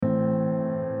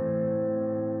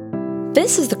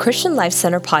This is the Christian Life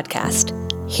Center podcast.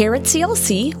 Here at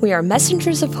CLC, we are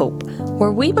messengers of hope,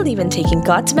 where we believe in taking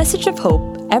God's message of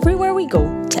hope everywhere we go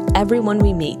to everyone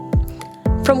we meet.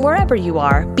 From wherever you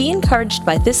are, be encouraged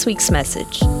by this week's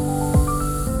message.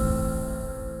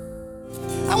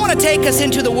 I want to take us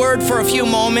into the Word for a few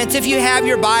moments. If you have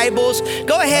your Bibles,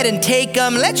 go ahead and take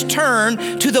them. Let's turn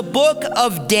to the book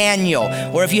of Daniel.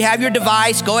 Or if you have your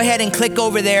device, go ahead and click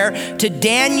over there to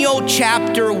Daniel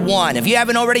chapter 1. If you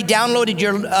haven't already downloaded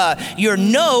your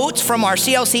notes from our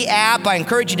CLC app, I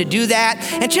encourage you to do that.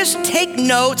 And just take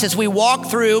notes as we walk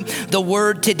through the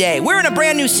Word today. We're in a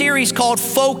brand new series called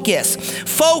Focus.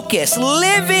 Focus,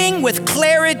 living with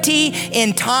clarity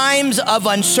in times of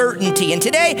uncertainty. And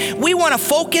today, we want to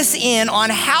focus in on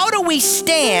how do we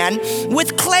stand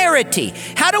with clarity?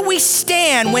 How do we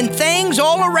stand when things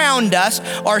all around us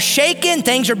are shaken,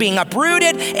 things are being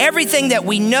uprooted, everything that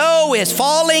we know is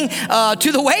falling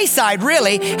to the wayside,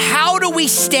 really? How do we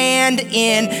stand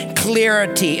in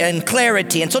clarity?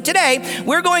 And so today,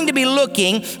 we're going to be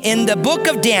looking in the book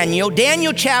of Daniel,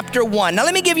 Daniel chapter 1. Now,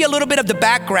 let me give you a little bit of the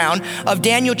background of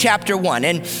Daniel chapter 1.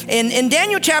 And in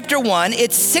Daniel chapter 1,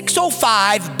 it's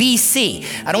 605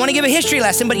 BC. I don't want to give a history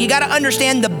lesson, but you got to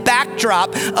understand the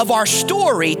backdrop of our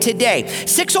story today.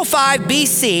 605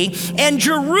 BC, and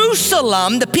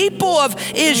Jerusalem, the people of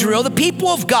Israel, the people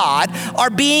of God, are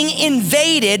being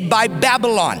invaded by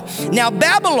Babylon. Now,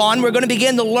 Babylon, we're going to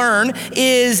begin to learn,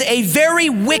 is a very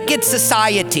wicked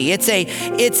society. It's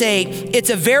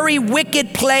a very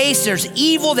wicked place. There's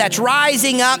evil that's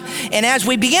rising up. And as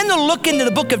we begin to look into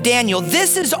the book of Daniel,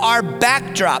 this is our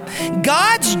backdrop.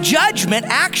 God's judgment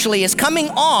actually is coming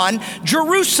on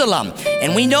Jerusalem.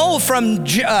 And we know from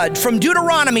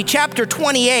Deuteronomy chapter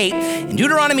 28, in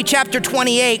Deuteronomy chapter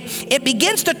 28, it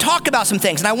begins to talk about some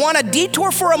things. And I want to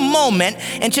detour for a moment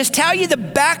and just tell you the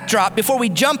backdrop before we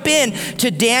jump in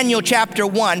to Daniel chapter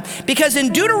 1. Because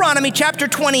in Deuteronomy chapter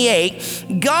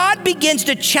 28, God begins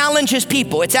to challenge his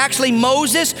people. It's actually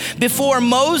Moses, before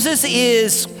Moses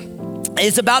is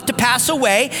about to pass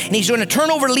away, and he's going to turn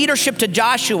over leadership to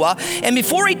Joshua. And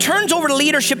before he turns over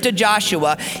leadership to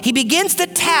Joshua, he begins to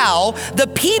tell the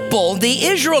people, the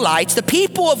Israelites, the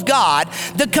people of God,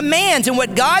 the commands and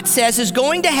what God says is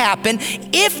going to happen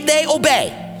if they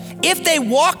obey. If they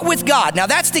walk with God. Now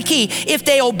that's the key. If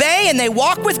they obey and they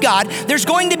walk with God, there's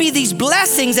going to be these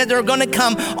blessings that are going to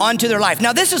come onto their life.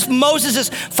 Now this is Moses'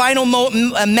 final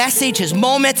message, his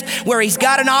moment where he's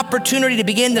got an opportunity to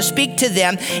begin to speak to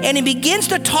them. And he begins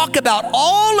to talk about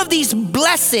all of these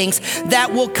blessings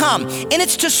that will come. And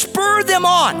it's to spur them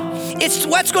on. It's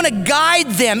what's going to guide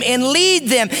them and lead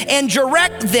them and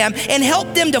direct them and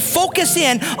help them to focus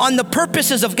in on the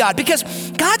purposes of God. Because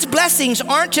God's blessings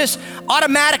aren't just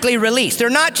automatically released. They're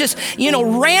not just,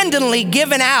 randomly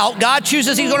given out. God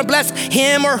chooses he's going to bless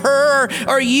him or her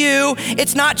or you.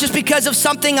 It's not just because of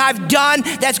something I've done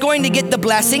that's going to get the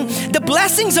blessing. The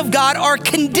blessings of God are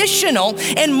conditional,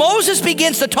 and Moses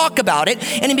begins to talk about it,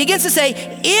 and he begins to say,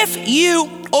 if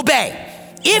you obey,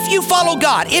 if you follow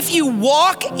God, if you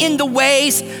walk in the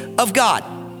ways of God,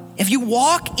 if you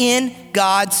walk in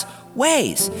God's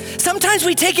ways. Sometimes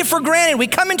we take it for granted. We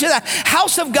come into the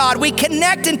house of God. We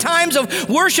connect in times of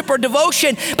worship or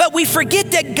devotion, but we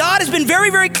forget that God has been very,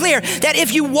 very clear that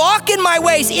if you walk in my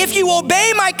ways, if you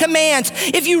obey my commands,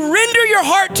 if you render your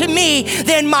heart to me,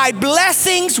 then my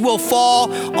blessings will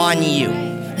fall on you.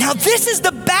 Now, this is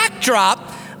the backdrop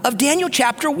of Daniel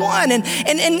chapter 1. And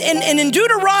in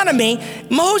Deuteronomy,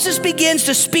 Moses begins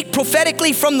to speak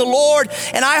prophetically from the Lord.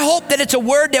 And I hope that it's a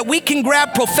word that we can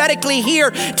grab prophetically here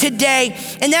today.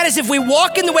 And that is, if we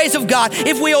walk in the ways of God,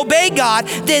 if we obey God,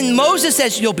 then Moses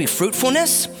says there'll be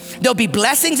fruitfulness. There'll be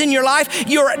blessings in your life.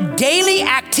 Your daily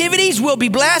activities will be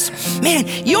blessed. Man,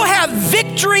 you'll have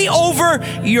victory over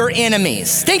your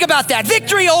enemies. Think about that.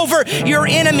 Victory over your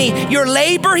enemy. Your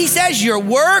labor, he says, your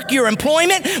work, your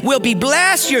employment will be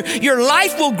blessed. Your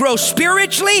life will grow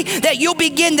spiritually, that you'll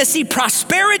begin to see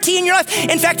prosperity in your life.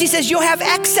 In fact, he says you'll have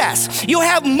excess. You'll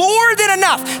have more than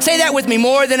enough. Say that with me,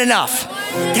 more than enough.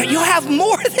 That you'll have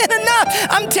more than enough.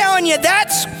 I'm telling you,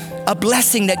 that's a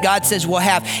blessing that God says we'll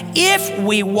have if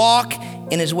we walk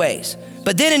in his ways.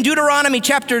 But then in Deuteronomy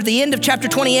the end of chapter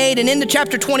 28 and into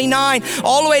chapter 29,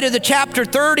 all the way to the chapter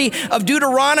 30 of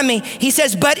Deuteronomy, he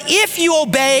says, but if you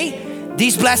obey,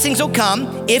 these blessings will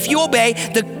come. If you obey,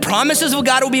 the promises of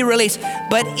God will be released.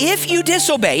 But if you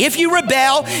disobey, if you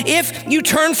rebel, if you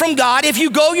turn from God, if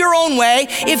you go your own way,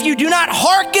 if you do not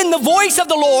hearken the voice of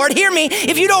the Lord, hear me,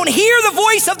 if you don't hear the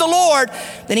voice of the Lord,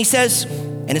 then he says,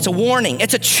 And it's a warning,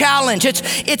 it's a challenge,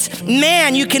 it's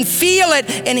man, you can feel it.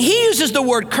 And he uses the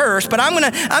word curse, but I'm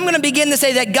gonna begin to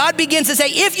say that God begins to say,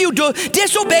 if you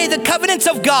disobey the covenants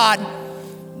of God,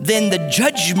 then the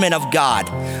judgment of God,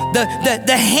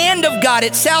 the hand of God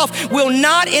itself will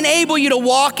not enable you to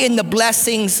walk in the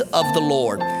blessings of the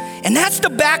Lord. And that's the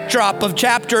backdrop of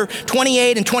chapter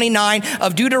 28 and 29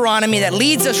 of Deuteronomy that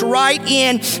leads us right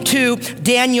into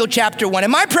Daniel chapter 1.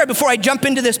 And my prayer before I jump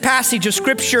into this passage of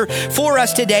scripture for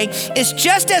us today is,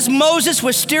 just as Moses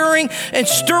was stirring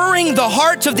the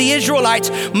hearts of the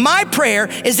Israelites, my prayer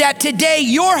is that today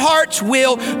your hearts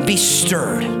will be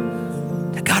stirred.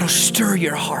 That God will stir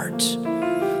your hearts.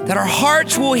 That our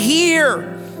hearts will hear.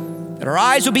 That our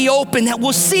eyes will be open. That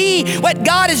we'll see what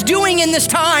God is doing in this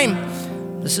time.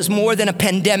 This is more than a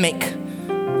pandemic.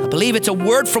 I believe it's a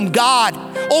word from God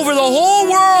over the whole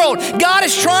world. God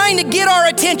is trying to get our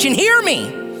attention. Hear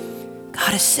me.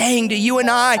 God is saying to you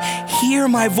and I, hear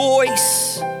my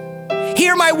voice.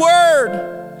 Hear my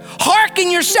word. Hearken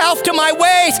yourself to my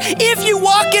ways. If you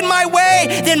walk in my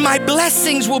way, then my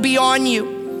blessings will be on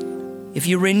you. If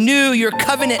you renew your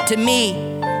covenant to me,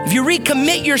 if you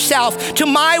recommit yourself to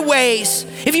my ways,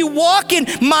 if you walk in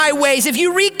my ways, if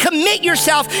you recommit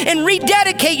yourself and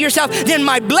rededicate yourself, then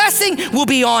my blessing will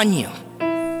be on you.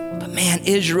 But man,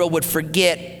 Israel would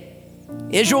forget.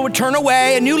 Israel would turn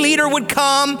away. A new leader would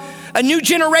come. A new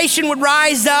generation would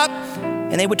rise up,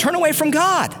 and they would turn away from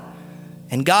God.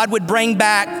 And God would bring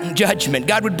back judgment.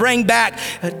 God would bring back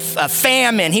a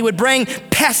famine. He would bring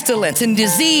pestilence and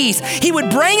disease. He would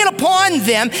bring it upon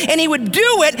them, and he would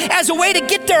do it as a way to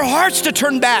get their hearts to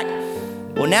turn back.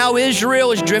 Well, now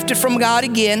Israel has drifted from God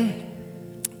again,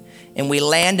 and we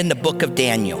land in the book of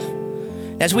Daniel.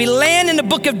 As we land in the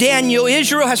book of Daniel,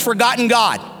 Israel has forgotten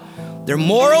God. They're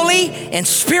morally and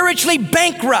spiritually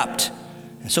bankrupt.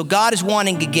 And so God is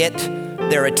wanting to get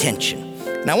their attention.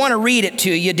 And I want to read it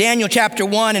to you. Daniel chapter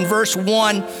 1 and verse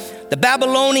 1. The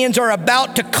Babylonians are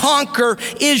about to conquer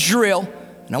Israel.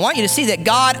 And I want you to see that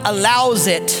God allows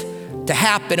it to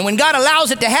happen. And when God allows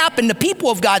it to happen, the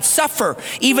people of God suffer,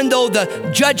 even though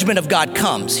the judgment of God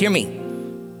comes. Hear me.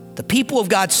 The people of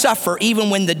God suffer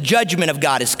even when the judgment of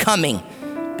God is coming,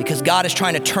 because God is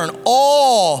trying to turn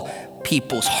all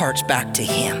people's hearts back to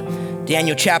him.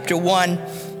 Daniel chapter 1.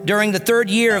 During the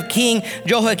third year of King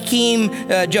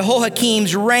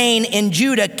Jehoiakim's reign in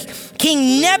Judah,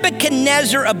 King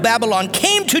Nebuchadnezzar of Babylon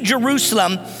came to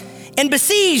Jerusalem and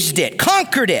besieged it,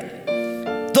 conquered it.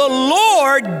 The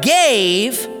Lord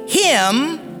gave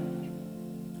him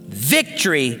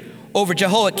victory over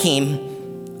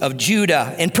Jehoiakim of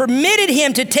Judah and permitted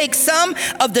him to take some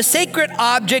of the sacred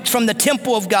objects from the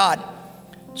temple of God.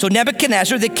 So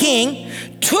Nebuchadnezzar, the king,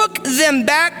 took them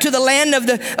back to the land of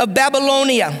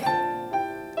Babylonia.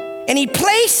 And he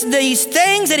placed these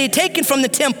things that he'd taken from the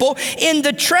temple in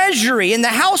the treasury, in the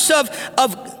house of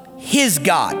his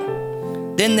God.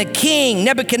 Then the king,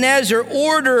 Nebuchadnezzar,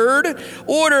 ordered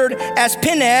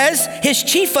Ashpenaz, his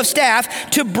chief of staff,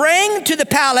 to bring to the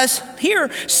palace, here,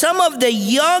 some of the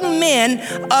young men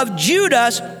of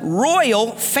Judah's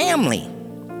royal family,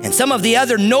 and some of the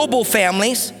other noble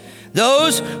families,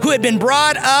 those who had been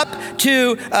brought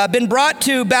to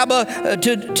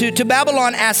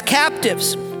Babylon as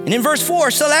captives. And in verse 4,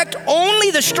 select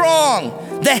only the strong,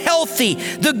 the healthy,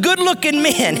 the good-looking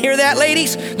men. Hear that,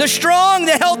 ladies? The strong,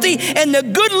 the healthy, and the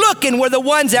good-looking were the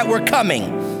ones that were coming.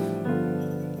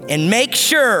 And make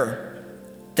sure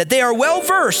that they are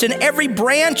well-versed in every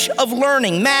branch of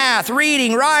learning, math,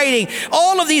 reading, writing,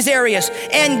 all of these areas,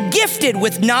 and gifted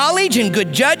with knowledge and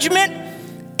good judgment,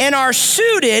 and are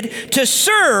suited to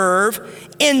serve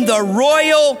in the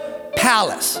royal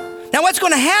palace. Now, what's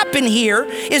going to happen here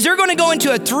is they're going to go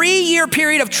into a 3-year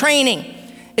period of training.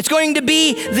 It's going to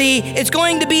be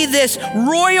this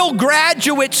royal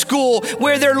graduate school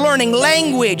where they're learning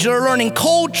language, they're learning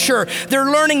culture, they're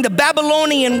learning the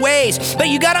Babylonian ways. But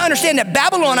you got to understand that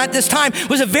Babylon at this time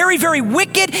was a very, very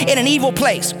wicked and an evil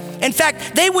place. In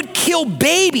fact, they would kill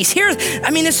babies. I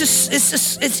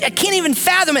can't even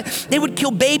fathom it. They would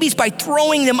kill babies by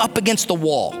throwing them up against the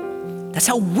wall. That's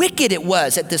how wicked it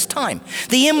was at this time.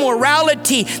 The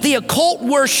immorality, the occult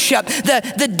worship,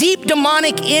 the deep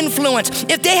demonic influence.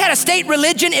 If they had a state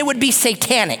religion, it would be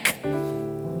satanic.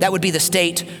 That would be the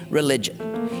state religion.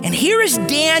 And here is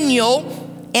Daniel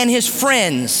and his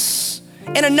friends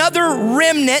and another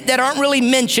remnant that aren't really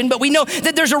mentioned, but we know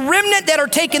that there's a remnant that are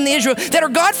taken to Israel that are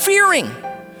God-fearing.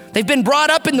 They've been brought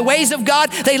up in the ways of God.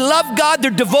 They love God.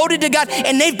 They're devoted to God,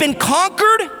 and they've been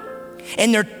conquered.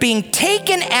 And they're being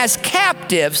taken as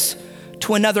captives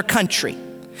to another country.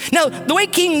 Now, the way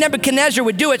King Nebuchadnezzar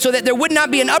would do it so that there would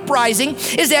not be an uprising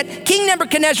is that King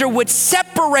Nebuchadnezzar would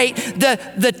separate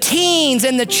the teens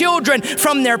and the children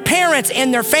from their parents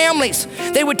and their families.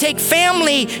 They would take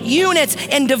family units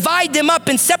and divide them up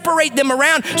and separate them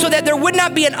around so that there would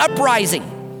not be an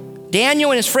uprising.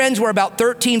 Daniel and his friends were about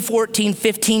 13, 14,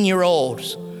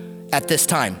 15-year-olds at this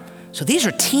time. So these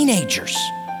are teenagers.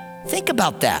 Think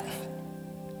about that.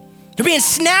 They're being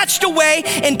snatched away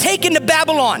and taken to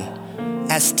Babylon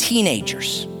as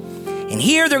teenagers. And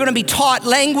here they're going to be taught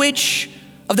language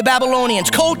of the Babylonians,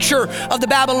 culture of the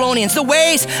Babylonians, the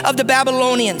ways of the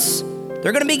Babylonians.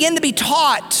 They're going to begin to be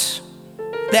taught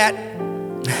that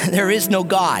there is no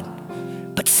God.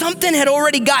 But something had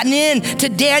already gotten in to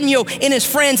Daniel and his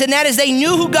friends, and that is they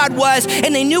knew who God was,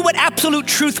 and they knew what absolute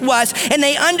truth was, and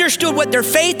they understood what their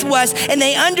faith was, and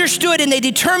they understood and they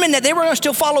determined that they were going to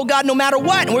still follow God no matter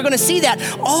what. And we're going to see that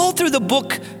all through the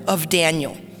book of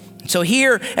Daniel. So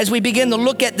here, as we begin to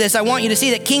look at this, I want you to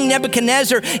see that King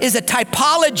Nebuchadnezzar is a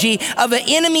typology of an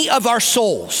enemy of our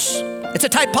souls. It's a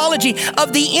typology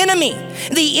of the enemy.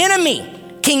 The enemy,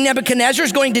 King Nebuchadnezzar,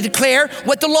 is going to declare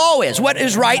what the law is, what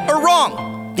is right or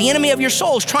wrong. The enemy of your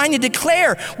soul is trying to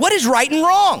declare what is right and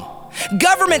wrong.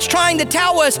 Government's trying to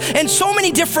tell us in so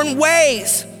many different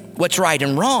ways what's right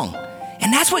and wrong.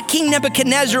 And that's what King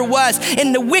Nebuchadnezzar was,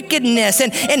 and the wickedness,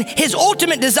 and his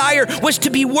ultimate desire was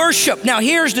to be worshiped. Now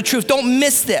here's the truth, don't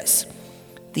miss this.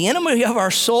 The enemy of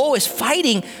our soul is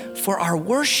fighting for our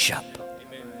worship.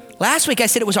 Last week I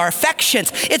said it was our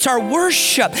affections, it's our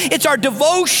worship, it's our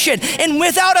devotion, and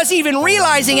without us even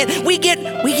realizing it, we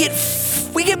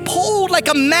get pulled like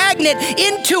a magnet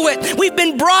into it. We've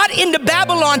been brought into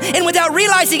Babylon, and without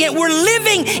realizing it, we're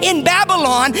living in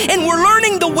Babylon, and we're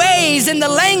learning the ways and the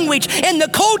language and the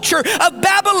culture of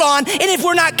Babylon, and if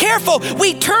we're not careful,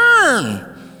 we turn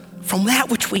from that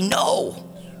which we know.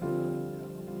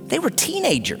 They were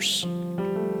teenagers.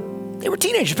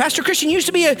 Pastor Christian used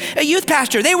to be a youth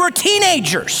pastor. They were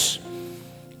teenagers.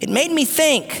 It made me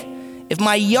think, if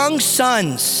my young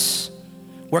sons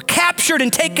were captured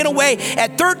and taken away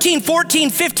at 13, 14,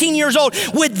 15 years old,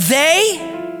 would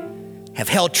they have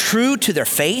held true to their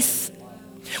faith?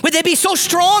 Would they be so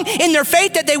strong in their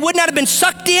faith that they would not have been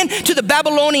sucked in to the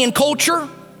Babylonian culture?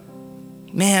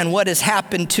 Man, what has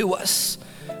happened to us?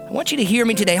 I want you to hear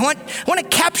me today. I want to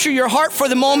capture your heart for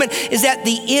the moment, is that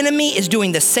the enemy is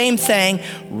doing the same thing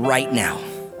right now.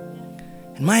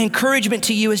 And my encouragement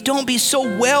to you is don't be so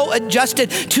well adjusted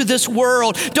to this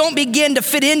world. Don't begin to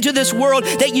fit into this world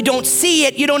that you don't see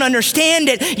it, you don't understand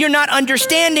it. You're not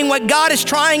understanding what God is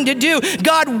trying to do.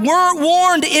 God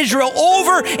warned Israel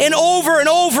over and over and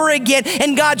over again,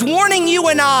 and God's warning you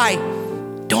and I.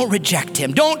 Don't reject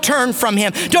him. Don't turn from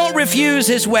him. Don't refuse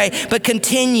his way, but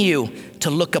continue to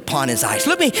look upon his eyes.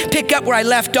 Let me pick up where I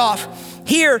left off.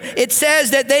 Here it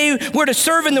says that they were to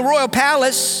serve in the royal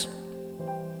palace.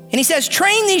 And he says,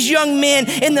 train these young men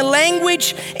in the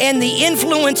language and the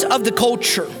influence of the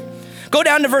culture. Go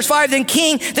down to verse 5. Then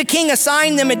the king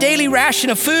assigned them a daily ration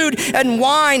of food and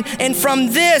wine, and from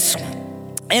this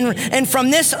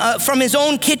from his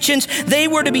own kitchens, they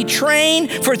were to be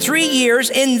trained for 3 years,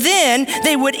 and then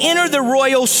they would enter the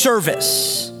royal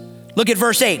service. Look at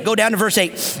verse 8. Go down to verse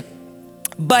 8.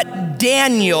 But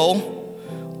Daniel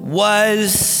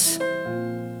was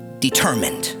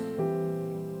determined.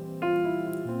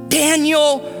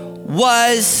 Daniel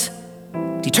was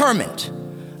determined.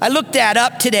 I looked that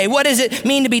up today. What does it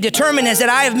mean to be determined? Is that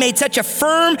I have made such a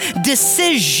firm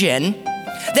decision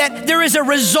that there is a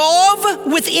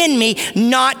resolve within me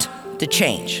not to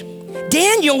change.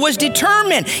 Daniel was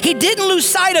determined. He didn't lose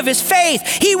sight of his faith.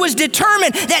 He was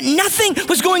determined that nothing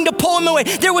was going to pull him away.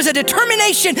 There was a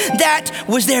determination that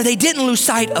was there. They didn't lose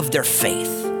sight of their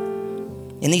faith.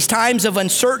 In these times of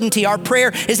uncertainty, our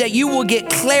prayer is that you will get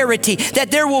clarity,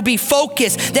 that there will be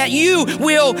focus, that you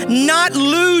will not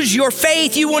lose your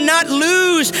faith. You will not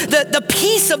lose the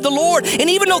peace of the Lord. And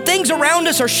even though things around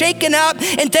us are shaken up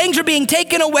and things are being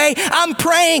taken away, I'm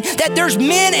praying that there's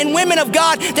men and women of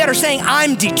God that are saying,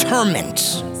 I'm determined.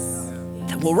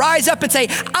 Will rise up and say,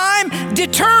 I'm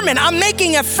determined. I'm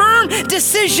making a firm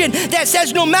decision that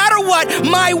says no matter what,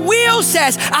 my will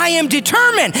says I am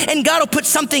determined. And God will put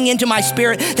something into my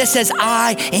spirit that says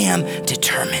I am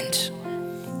determined.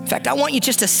 In fact, I want you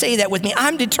just to say that with me.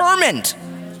 I'm determined.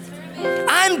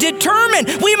 I'm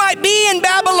determined. We might be in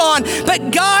Babylon,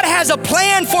 but God has a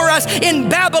plan for us in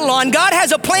Babylon. God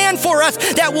has a plan for us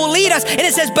that will lead us. And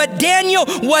it says, but Daniel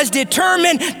was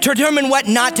determined what?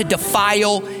 Not to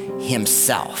defile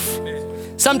himself.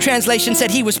 Some translation said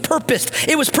he was purposed.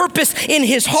 It was purpose in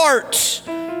his heart.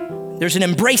 There's an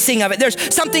embracing of it. There's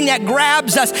something that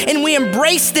grabs us and we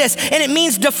embrace this, and it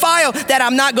means defile, that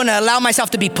I'm not going to allow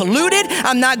myself to be polluted.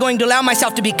 I'm not going to allow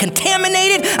myself to be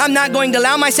contaminated. I'm not going to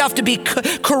allow myself to be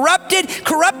corrupted.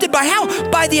 Corrupted by how?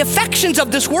 By the affections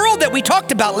of this world that we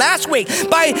talked about last week,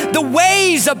 by the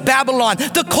ways of Babylon,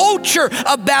 the culture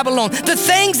of Babylon, the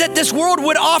things that this world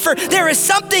would offer. There is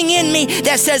something in me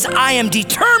that says I am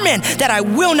determined that I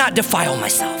will not defile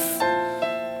myself.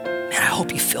 Man, I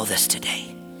hope you feel this today.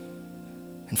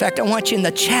 In fact, I want you in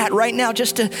the chat right now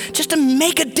just to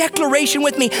make a declaration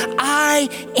with me. I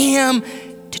am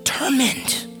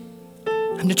determined.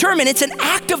 I'm determined. It's an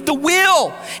act of the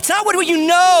will. It's not what you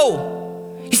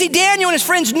know. You see, Daniel and his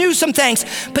friends knew some things,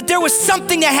 but there was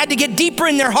something that had to get deeper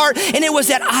in their heart, and it was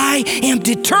that I am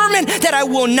determined that I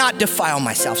will not defile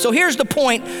myself. So here's the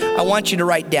point I want you to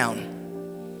write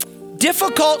down.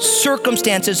 Difficult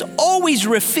circumstances always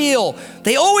reveal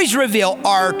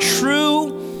our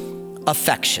true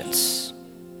affections.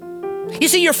 You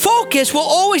see, your focus will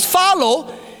always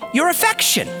follow your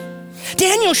affection.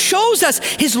 Daniel shows us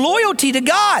his loyalty to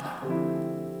God.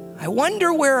 I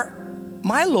wonder where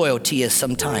my loyalty is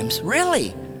sometimes.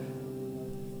 Really?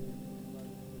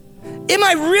 Am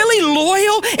I really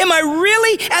loyal? Am I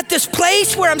really at this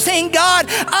place where I'm saying, God,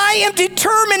 I am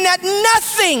determined that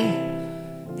nothing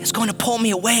is going to pull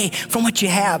me away from what you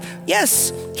have?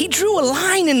 Yes, he drew a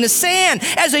line in the sand.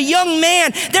 As a young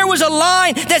man, there was a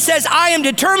line that says, I am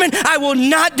determined, I will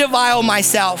not defile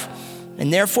myself.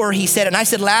 And therefore he said, and I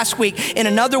said last week in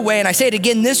another way, and I say it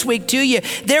again this week to you,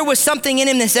 there was something in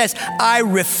him that says, I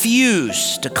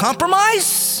refuse to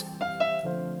compromise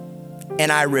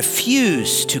and I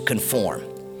refuse to conform.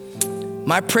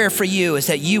 My prayer for you is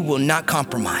that you will not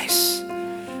compromise.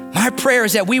 My prayer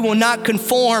is that we will not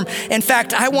conform. In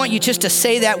fact, I want you just to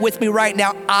say that with me right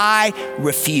now. I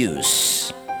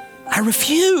refuse. I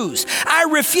refuse. I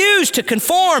refuse to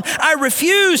conform. I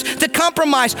refuse to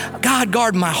compromise. God,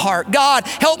 guard my heart. God,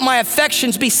 help my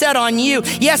affections be set on you.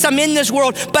 Yes, I'm in this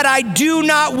world, but I do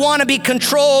not want to be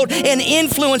controlled and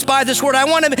influenced by this world. I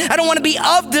don't want to be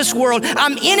of this world.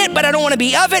 I'm in it, but I don't want to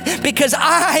be of it, because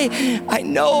I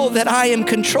know that I am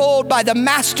controlled by the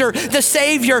Master, the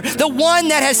Savior, the one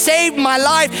that has saved my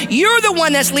life. You're the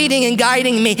one that's leading and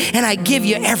guiding me, and I give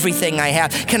you everything I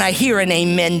have. Can I hear an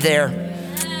amen there?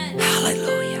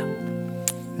 Hallelujah.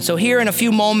 And so here in a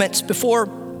few moments, before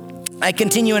I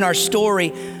continue in our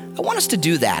story, I want us to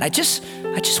do that. I just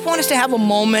want us to have a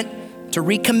moment to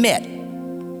recommit.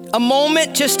 A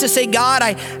moment just to say, God,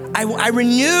 I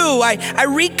renew, I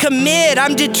recommit,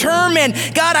 I'm determined.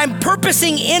 God, I'm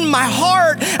purposing in my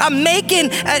heart. I'm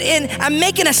making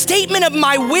a statement of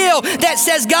my will that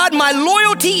says, God, my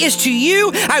loyalty is to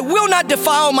you. I will not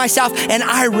defile myself, and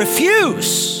I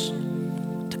refuse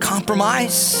to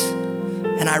compromise,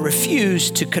 and I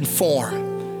refuse to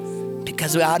conform,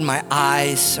 because God, my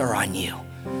eyes are on you.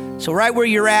 So right where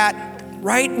you're at,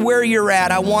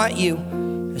 I want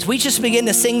you, as we just begin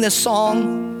to sing this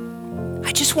song,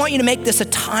 I just want you to make this a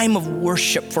time of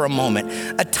worship for a moment.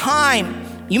 A time,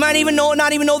 you might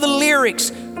not even know the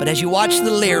lyrics, but as you watch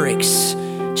the lyrics,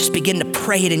 just begin to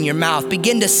pray it in your mouth.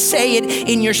 Begin to say it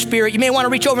in your spirit. You may want to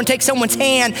reach over and take someone's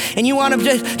hand, and you want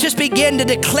to just begin to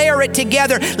declare it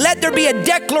together. Let there be a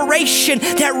declaration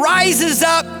that rises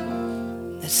up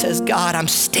that says, God, I'm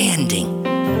standing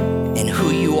in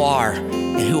who you are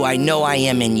and who I know I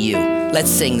am in you. Let's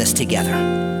sing this together.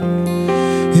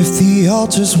 If the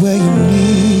altar's where you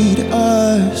need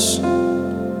us,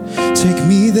 take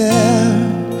me there.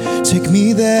 Take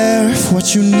me there. If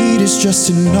what you need is just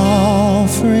an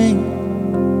offering,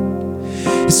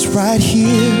 it's right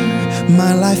here.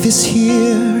 My life is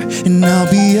here, and I'll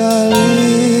be a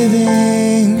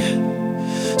living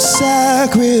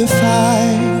sacrifice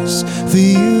for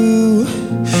you.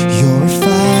 You're a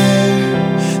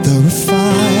fire, the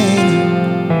refining.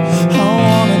 I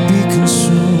wanna be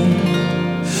consumed.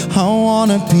 I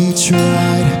wanna be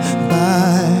tried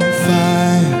by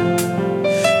fire,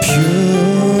 purified.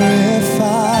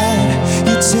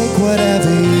 You take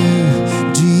whatever you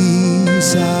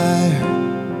desire.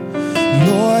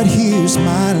 Lord, here's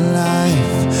my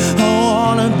life. I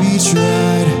wanna be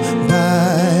tried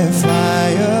by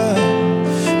fire,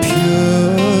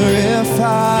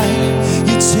 purified.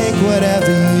 You take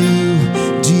whatever you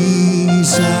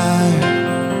desire.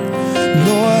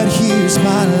 Lord, here's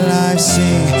my life.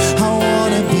 Sing, I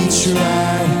wanna be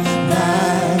tried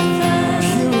by fire.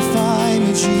 Purify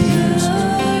me, Jesus.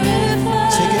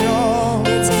 Take it all.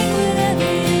 Sing,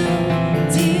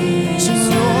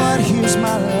 Lord, here's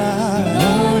my life. I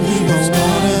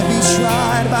wanna be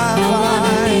tried by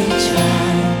fire.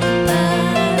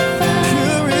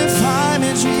 Purify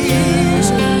me, Jesus.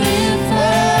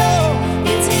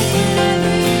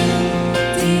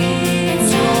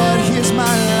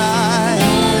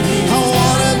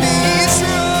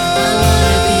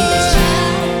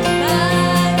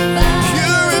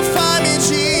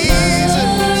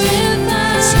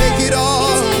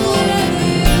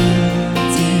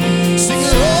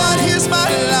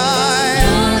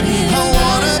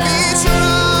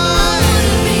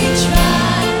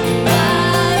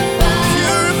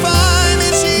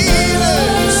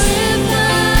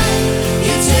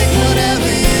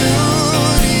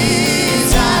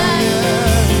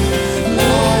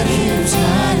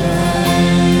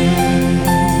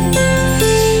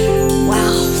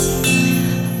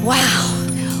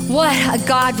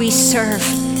 we serve.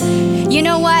 You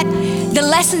know what? The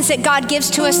lessons that God gives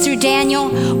to us through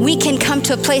Daniel, we can come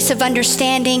to a place of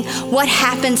understanding what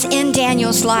happens in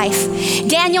Daniel's life.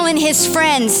 Daniel and his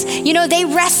friends, they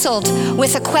wrestled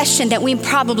with a question that we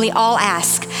probably all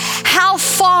ask. How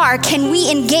far can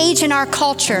we engage in our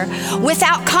culture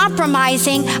without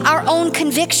compromising our own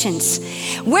convictions?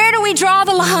 Where do we draw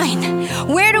the line?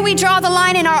 Where do we draw the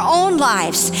line in our own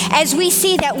lives as we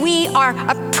see that we are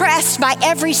oppressed by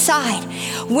every side?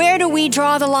 Where do we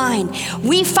draw the line?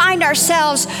 We find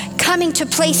ourselves coming to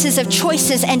places of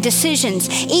choices and decisions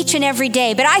each and every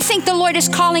day. But I think the Lord is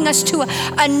calling us to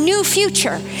a new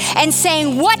future and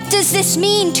saying, what does this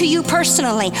mean to you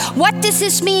personally? What does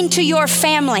this mean to your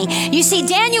family? You see,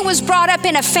 Daniel was brought up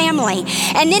in a family,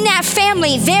 and in that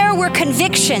family, there were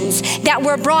convictions that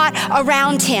were brought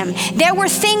around him. There were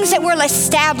things that were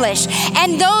established,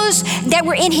 and those that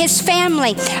were in his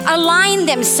family aligned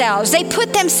themselves. They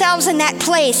put themselves in that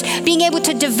place, being able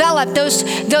to develop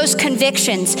those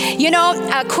convictions.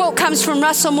 A quote comes from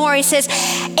Russell Moore. He says,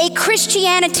 a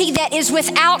Christianity that is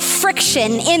without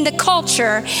friction in the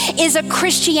culture is a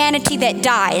Christianity that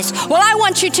dies. Well, I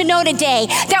want you to know today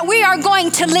that we are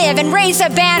going to live and raise a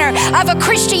banner of a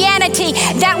Christianity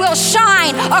that will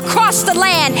shine across the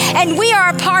land, and we are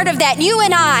a part of that, you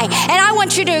and I. And I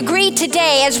want you to agree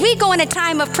today as we go in a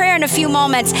time of prayer in a few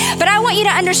moments, but I want you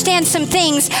to understand some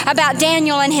things about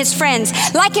Daniel and his friends.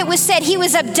 Like it was said, he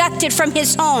was abducted from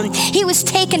his home. He was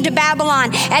taken to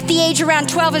Babylon at the age around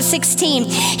 12 and 16.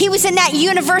 He was in that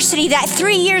university, that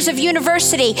 3 years of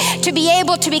university, to be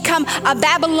able to become a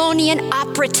Babylonian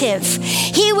operative.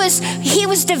 He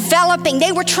was developing.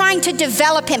 They were trying to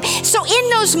develop him. So in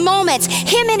those moments,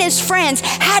 him and his friends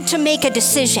had to make a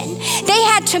decision. They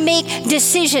had to make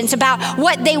decisions about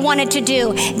what they wanted to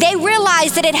do. They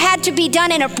realized that it had to be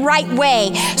done in a right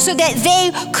way so that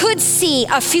they could see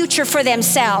a future for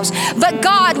themselves. But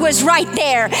God was right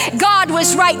there. God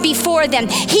was right before them.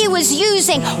 He was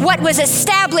using what was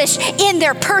established in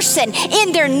their person,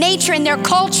 in their nature, in their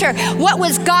culture, what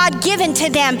was God given to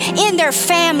them in their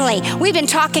family. We've been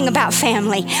talking about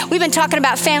family. We've been talking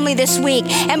about family this week.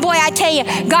 And boy, I tell you,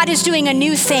 God is doing a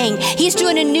new thing. He's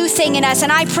doing a new thing in us.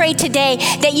 And I pray today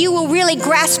that you will really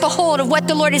grasp a hold of what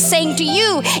the Lord is saying to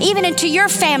you, even into your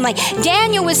family.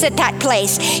 Daniel was at that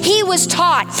place. He was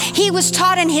taught. He was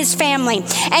taught in his family.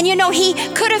 And he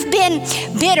could have been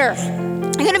bitter.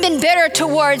 He could have been bitter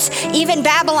towards even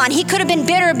Babylon. He could have been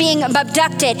bitter being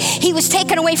abducted. He was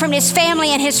taken away from his family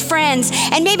and his friends.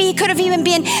 And maybe he could have even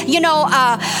been,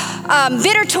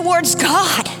 bitter towards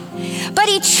God. But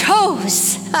he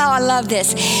chose, I love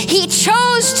this. He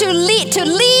chose to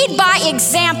lead by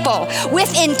example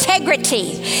with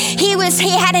integrity.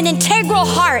 He had an integral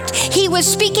heart. He was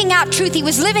speaking out truth. He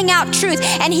was living out truth.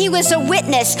 And he was a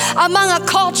witness among a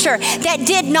culture that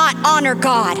did not honor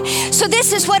God. So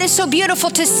this is what is so beautiful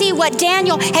to see what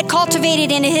Daniel had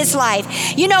cultivated in his life.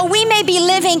 We may be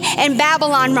living in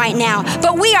Babylon right now,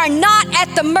 but we are not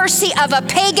at the mercy of a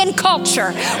pagan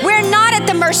culture. We're not at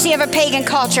the mercy of a pagan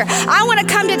culture. I want to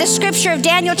come to the scripture of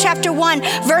Daniel chapter 1,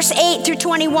 verse 8 through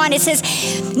 21. It says,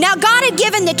 now God had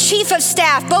given the chief of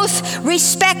staff both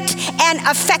respect and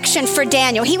affection for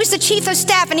Daniel. He was the chief of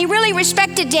staff and he really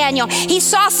respected Daniel. He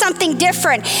saw something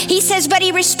different. He says, but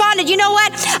he responded, you know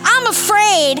what? I'm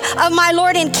afraid of my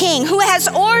Lord and King, who has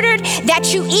ordered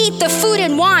that you eat the food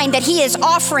and wine that he is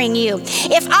offering you.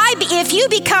 If you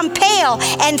become pale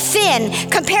and thin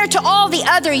compared to all the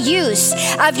other youths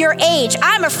of your age,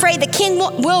 I'm afraid the king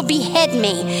will behead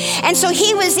me. And so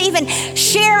he was even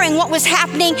sharing what was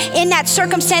happening in that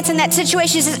circumstance, in that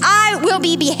situation. He says, I will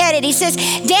be beheaded. He says,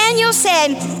 Daniel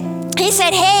said,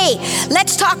 hey,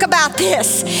 let's talk about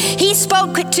this. Daniel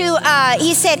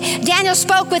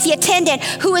spoke with the attendant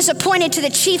who was appointed to the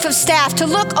chief of staff to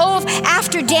look over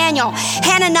after Daniel,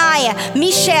 Hananiah,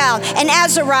 Mishael, and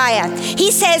Azariah.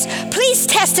 He says, please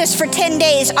test us for 10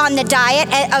 days on the diet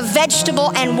of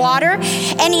vegetable and water.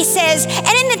 And he says, and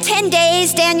in the 10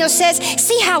 days, Daniel says,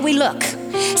 see how we look.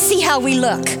 See how we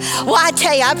look. Well, I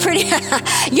tell you, I'm pretty,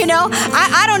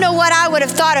 I don't know what I would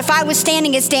have thought if I was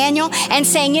standing as Daniel and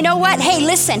saying, you know what? Hey,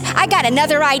 listen, I got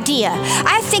another idea.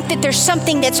 I think that there's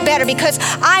something that's better because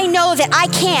I know that I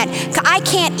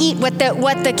can't eat what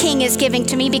the king is giving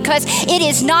to me because it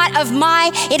is not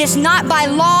by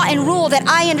law and rule that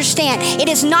I understand. It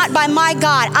is not by my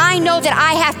God. I know that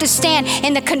I have to stand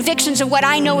in the convictions of what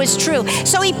I know is true.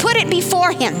 So he put it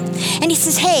before him and he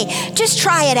says, hey, just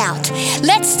try it out.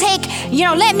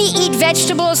 let me eat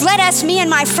vegetables. Let us, me and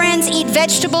my friends, eat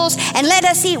vegetables, and let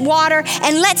us eat water,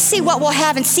 and let's see what we'll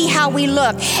have and see how we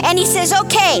look. And he says,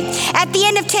 okay, at the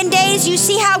end of 10 days, you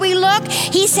see how we look?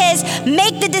 He says,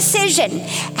 make the decision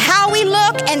how we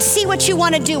look and see what you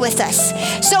want to do with us.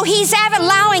 So he's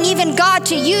allowing even God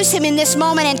to use him in this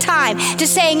moment in time to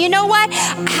saying, you know what?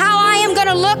 How I am going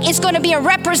to look is going to be a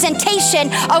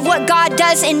representation of what God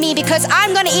does in me, because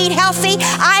I'm going to eat healthy.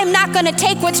 I'm not going to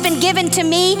take what's been given to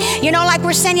me. Like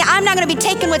we're saying, I'm not going to be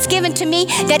taking what's given to me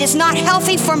that is not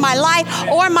healthy for my life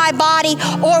or my body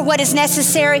or what is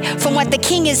necessary from what the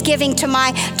King is giving to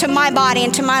my body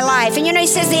and to my life. And he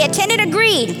says the attendant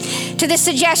agreed to the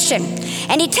suggestion,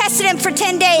 and he tested him for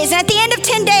 10 days. And at the end of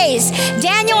 10 days,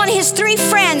 Daniel and his 3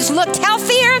 friends looked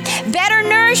healthier, better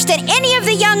nourished than any of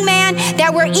the young men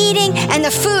that were eating and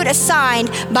the food assigned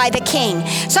by the king.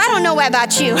 So I don't know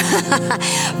about you,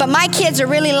 but my kids are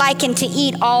really liking to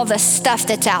eat all the stuff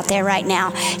that's out there right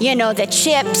now. The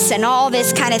chips and all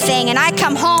this kind of thing. And I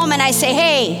come home and I say,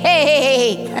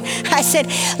 hey. I said,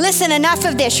 listen, enough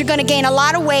of this. You're going to gain a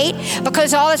lot of weight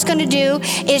because all it's going to do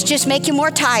is just make you more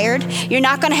tired. You're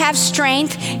not going to have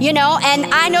strength,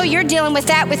 and I know you're dealing with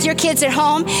that with your kids at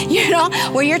home,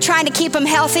 where you're trying to keep them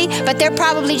healthy, but they're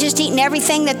probably just eating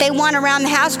everything that they want around the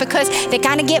house because they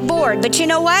kind of get bored. But you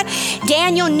know what?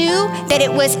 Daniel knew that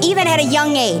it was even at a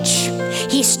young age.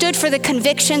 He stood for the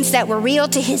convictions that were real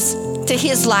to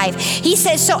his life. He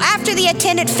says, so after the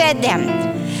attendant fed them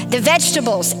the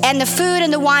vegetables and the food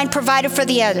and the wine provided for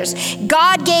the others,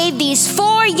 God gave these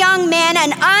 4 young men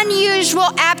an unusual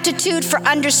aptitude for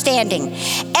understanding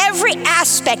every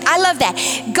aspect. I love that.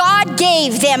 God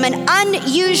gave them an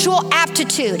unusual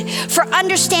aptitude for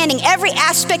understanding every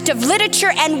aspect of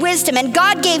literature and wisdom. And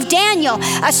God gave Daniel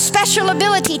a special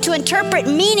ability to interpret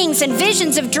meanings and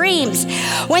visions of dreams.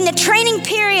 When the training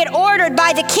period ordered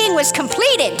by the king was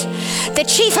completed, the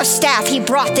chief of staff, he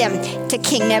brought them to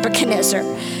King Nebuchadnezzar.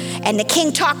 And the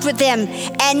king talked with them,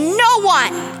 and no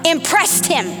one impressed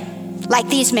him like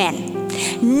these men.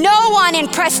 No one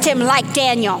impressed him like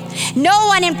Daniel. No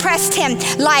one impressed him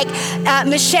like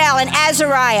Mishael and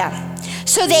Azariah.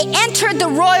 So they entered the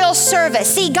royal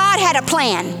service. See, God had a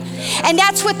plan. And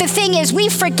that's what the thing is. We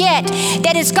forget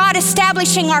that it's God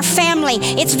establishing our family.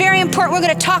 It's very important. We're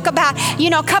going to talk about,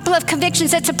 a couple of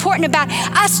convictions that's important about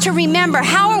us to remember.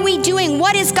 How are we doing?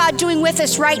 What is God doing with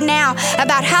us right now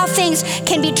about how things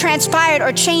can be transpired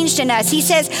or changed in us? He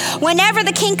says, whenever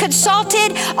the king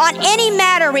consulted on any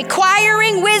matter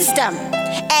requiring wisdom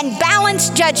and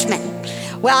balanced judgment.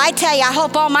 Well, I tell you, I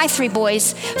hope all my 3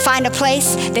 boys find a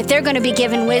place that they're going to be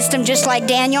given wisdom, just like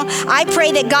Daniel. I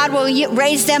pray that God will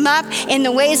raise them up in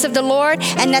the ways of the Lord,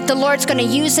 and that the Lord's going to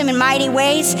use them in mighty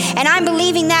ways. And I'm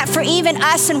believing that for even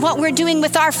us and what we're doing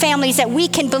with our families, that we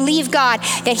can believe God,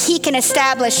 that he can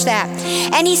establish that.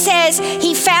 And he says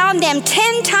he found them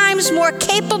 10 times more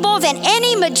capable than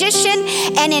any magician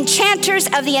and enchanters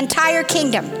of the entire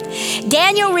kingdom.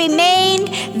 Daniel remained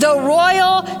the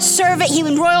royal servant. He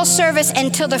was in royal service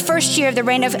until the first year of the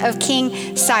reign of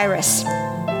King Cyrus.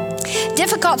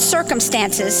 Difficult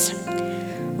circumstances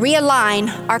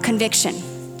realign our conviction.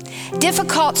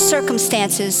 Difficult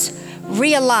circumstances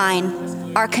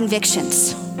realign our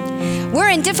convictions. We're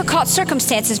in difficult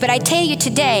circumstances, but I tell you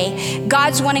today,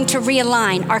 God's wanting to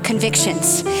realign our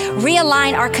convictions.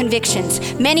 Realign our convictions.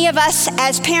 Many of us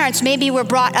as parents maybe were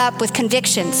brought up with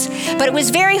convictions, but it was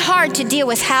very hard to deal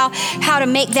with how to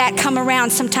make that come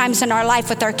around sometimes in our life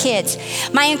with our kids.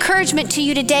 My encouragement to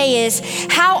you today is,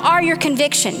 how are your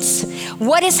convictions?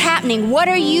 What is happening?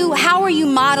 How are you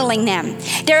modeling them?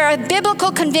 There are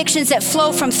biblical convictions that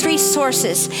flow from 3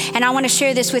 sources, and I want to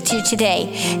share this with you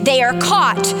today. They are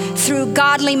caught through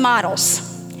godly models.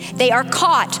 They are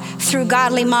caught through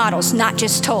godly models, not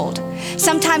just told.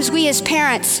 Sometimes we as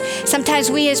parents,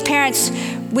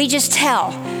 we just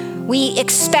tell, we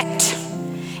expect.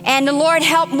 And the Lord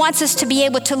wants us to be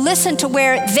able to listen to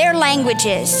where their language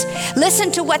is.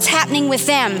 Listen to what's happening with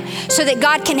them so that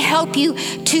God can help you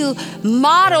to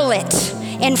model it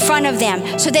in front of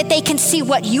them so that they can see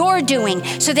what you're doing,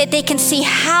 so that they can see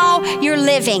how you're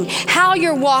living, how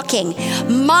you're walking.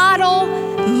 Model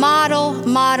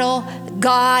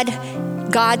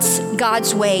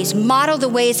God's ways. Model the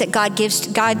ways that God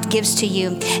gives to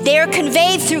you. They are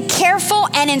conveyed through careful,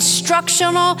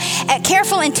 intentional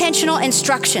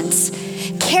instructions.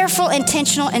 Careful,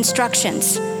 intentional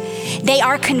instructions. They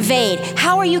are conveyed.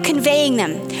 How are you conveying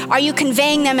them? Are you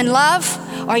conveying them in love,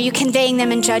 or are you conveying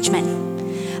them in judgment?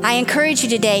 I encourage you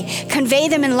today, convey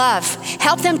them in love.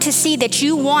 Help them to see that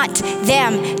you want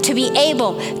them to be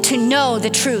able to know the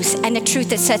truth and the truth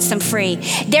that sets them free.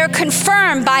 They're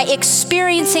confirmed by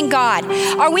experiencing God.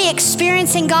 Are we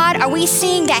experiencing God? Are we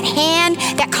seeing that hand,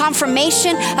 that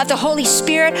confirmation of the Holy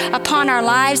Spirit upon our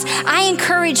lives? I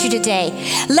encourage you today,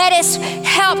 let us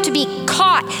help to be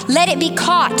caught. Let it be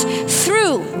caught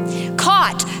through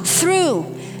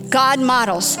God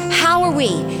models. How are we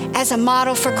as a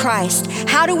model for Christ?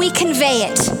 How do we convey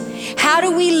it? How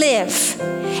do we live?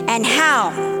 And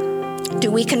how do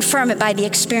we confirm it by the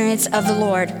experience of the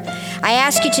Lord? I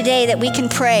ask you today that we can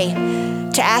pray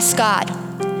to ask God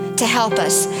to help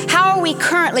us. How are we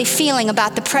currently feeling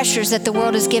about the pressures that the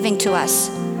world is giving to us?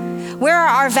 Where are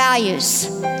our values?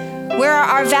 Where are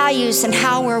our values and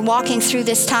how we're walking through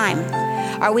this time?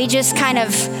 Are we just kind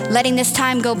of letting this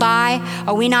time go by?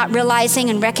 Are we not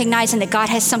realizing and recognizing that God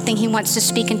has something He wants to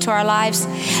speak into our lives?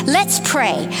 Let's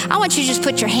pray. I want you to just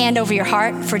put your hand over your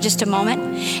heart for just a moment.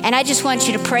 And I just want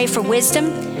you to pray for wisdom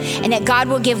and that God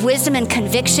will give wisdom and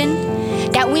conviction,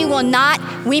 that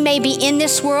we may be in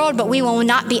this world, but we will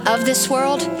not be of this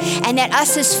world. And that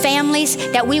us as families,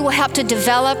 that we will help to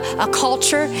develop a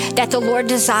culture that the Lord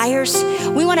desires.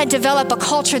 We want to develop a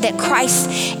culture that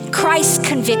Christ's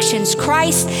convictions,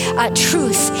 Christ's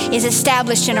truth is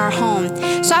established in our home.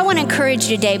 So I want to encourage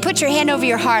you today, put your hand over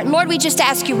your heart. Lord, we just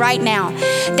ask you right now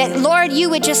that, Lord, you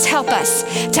would just help us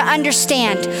to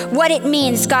understand what it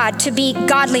means, God, to be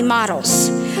godly models.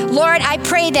 Lord, I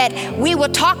pray that we will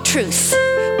talk truth.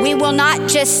 We will not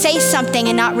just say something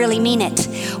and not really mean it.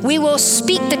 We will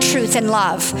speak the truth in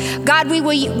love. God, we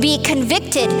will be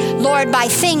convicted, Lord, by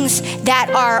things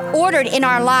that are ordered in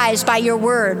our lives by your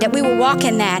word, that we will walk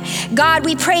in that. God,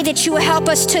 we pray that you will help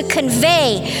us to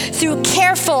convey through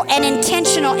careful and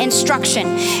intentional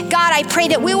instruction. God, I pray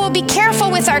that we will be careful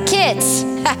with our kids.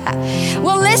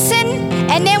 We'll listen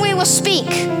and then we will speak.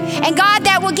 And God,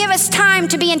 that will give us time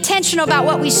to be intentional about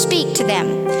what we speak to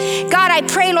them. God, I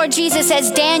pray, Lord Jesus,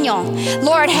 as Daniel,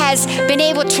 Lord, has been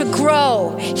able to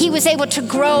grow. He was able to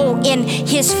grow in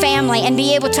his family and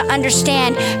be able to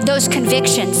understand those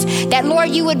convictions. That, Lord,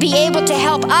 you would be able to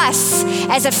help us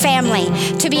as a family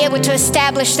to be able to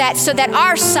establish that so that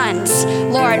our sons,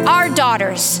 Lord, our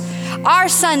daughters, our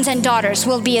sons and daughters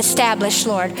will be established,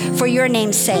 Lord, for your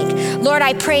name's sake. Lord,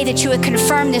 I pray that you would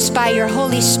confirm this by your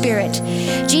Holy Spirit.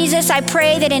 Jesus, I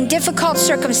pray that in difficult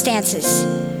circumstances,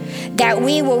 that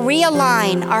we will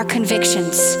realign our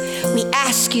convictions. We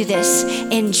ask you this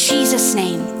in Jesus'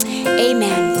 name.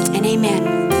 Amen and amen.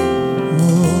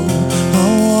 Oh, I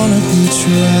want to be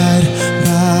tried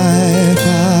by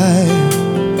fire,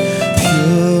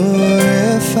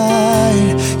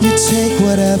 purified. You take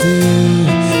whatever you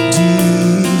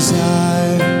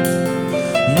desire.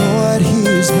 Lord,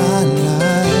 here's my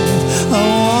life. I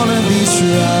want to be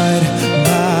tried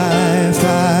by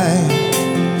fire,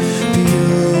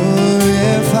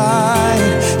 purified.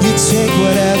 You take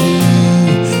whatever you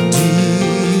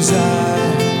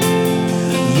desire.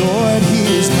 Lord,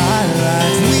 here's my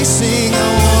life. We sing, I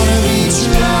want to be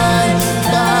tried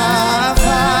by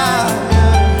fire,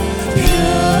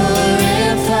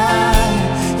 purified.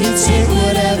 You take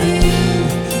whatever you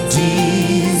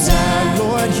desire.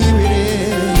 Lord, here it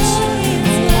is. I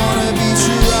want to be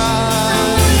tried.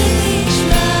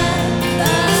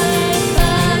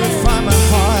 Purify my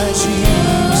heart,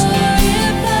 Jesus.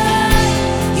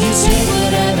 You take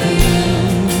whatever you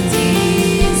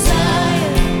desire.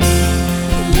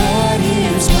 Lord,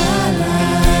 here's my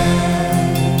life.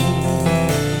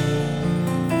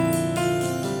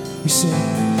 We sing,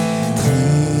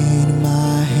 clean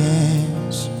my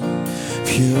hands,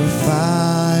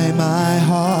 purify my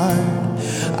heart.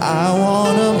 I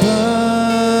want to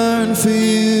burn for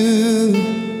you,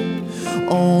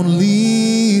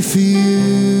 only for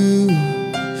you.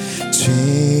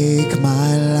 Take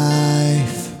my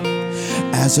life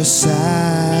as a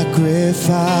sacrifice.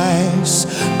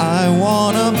 I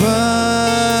want to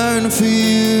burn for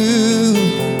you,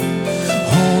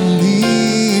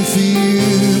 only for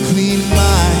you. Clean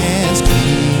my hands,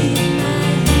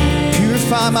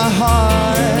 purify my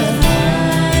heart.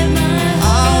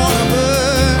 I want to burn.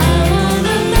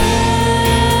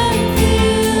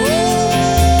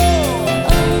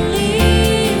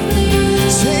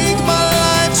 Take my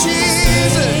life,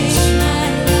 Jesus.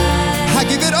 I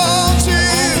give it all to you.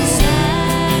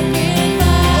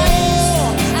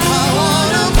 I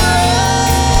want to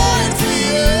burn for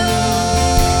you,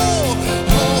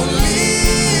 only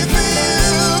for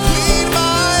you. Clean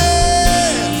my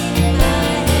hands,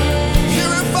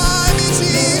 purify me,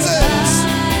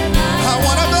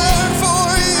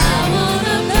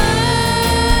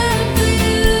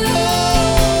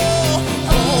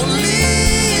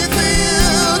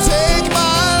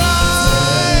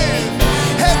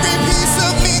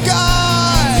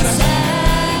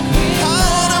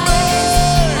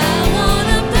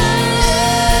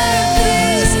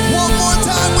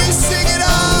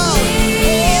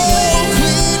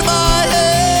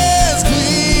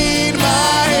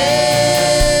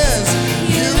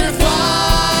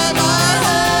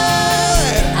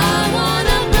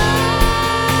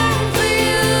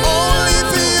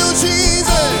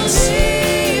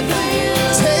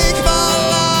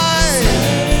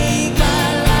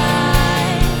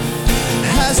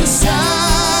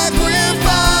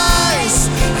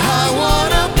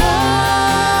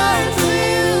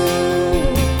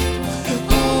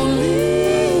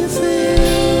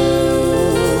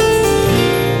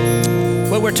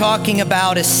 talking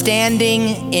about is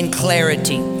standing in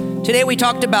clarity. Today we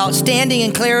talked about standing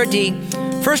in clarity.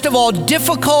 First of all,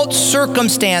 difficult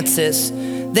circumstances,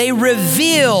 they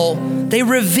reveal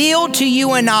to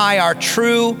you and I our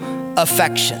true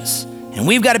affections. And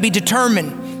we've got to be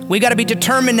determined. We've got to be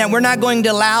determined that we're not going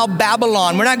to allow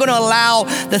Babylon, we're not going to allow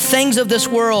the things of this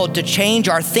world to change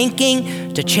our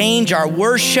thinking, to change our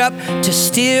worship, to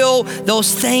steal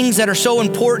those things that are so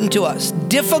important to us.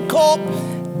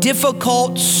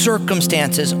 Difficult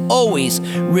circumstances always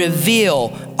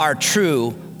reveal our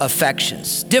true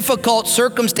affections. Difficult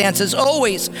circumstances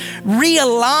always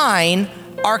realign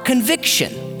our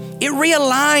conviction. It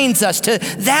realigns us to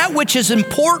that which is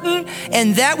important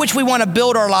and that which we want to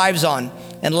build our lives on.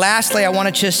 And lastly, I want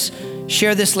to just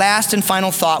share this last and final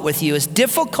thought with you is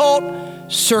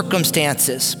difficult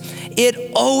circumstances.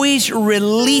 It always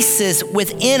releases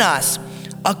within us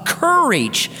a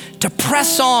courage to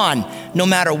press on no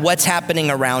matter what's happening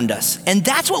around us. And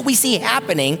that's what we see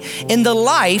happening in the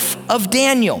life of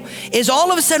Daniel, is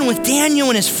all of a sudden with Daniel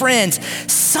and his friends,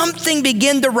 something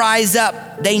began to rise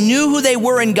up. They knew who they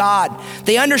were in God.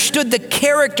 They understood the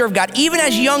character of God. Even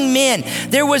as young men,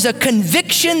 there was a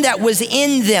conviction that was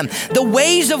in them. The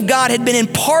ways of God had been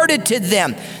imparted to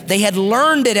them. They had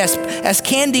learned it, as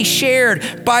Candy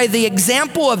shared, by the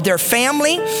example of their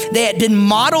family. They had been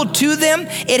modeled to them.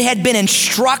 It had been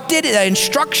instructed. The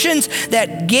instructions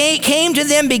that came to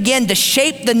them began to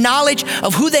shape the knowledge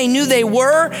of who they knew they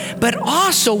were. But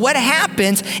also what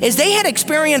happens is they had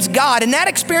experienced God, and that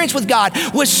experience with God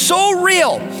was so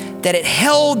real that it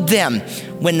held them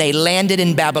when they landed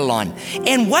in Babylon.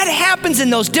 And what happens in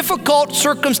those difficult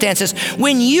circumstances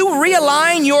when you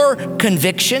realign your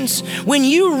convictions, when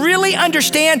you really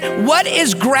understand what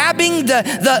is grabbing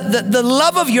the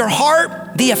love of your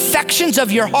heart, the affections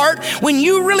of your heart, when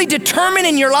you really determine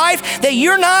in your life that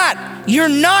you're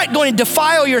not going to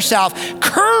defile yourself,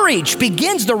 courage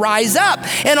begins to rise up.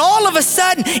 And all of a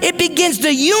sudden, it begins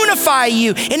to unify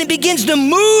you and it begins to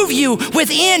move you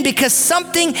within because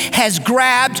something has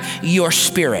grabbed your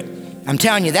spirit. I'm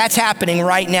telling you, that's happening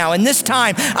right now. And this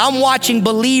time, I'm watching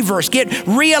believers get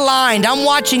realigned. I'm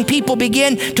watching people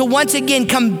begin to once again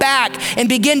come back and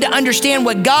begin to understand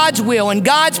what God's will and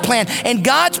God's plan and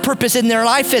God's purpose in their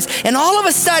life is. And all of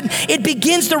a sudden, it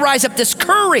begins to rise up this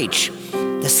courage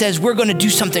that says we're going to do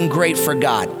something great for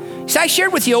God. So I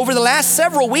shared with you over the last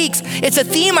several weeks, it's a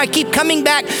theme I keep coming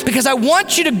back because I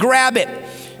want you to grab it.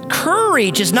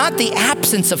 Courage is not the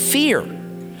absence of fear,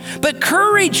 but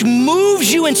courage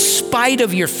moves you in spite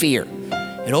of your fear.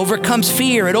 It overcomes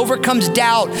fear, it overcomes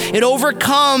doubt, it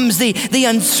overcomes the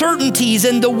uncertainties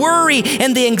and the worry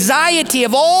and the anxiety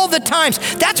of all the times.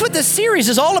 That's what this series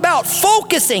is all about,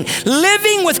 focusing,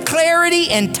 living with clarity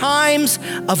in times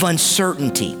of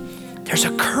uncertainty. There's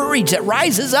a courage that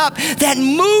rises up that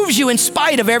moves you in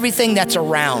spite of everything that's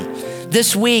around.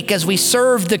 This week, as we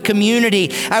served the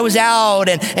community, I was out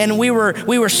and we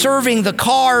were serving the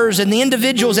cars and the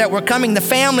individuals that were coming, the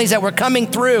families that were coming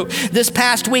through this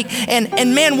past week.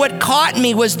 And man, what caught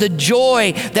me was the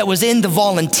joy that was in the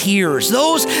volunteers,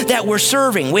 those that were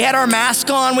serving. We had our mask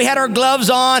on, we had our gloves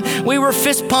on, we were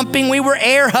fist pumping, we were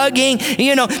air hugging,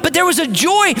 but there was a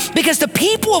joy because the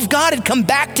people of God had come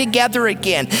back together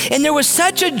again. And there was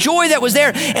such a joy that was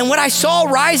there. And what I saw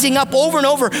rising up over and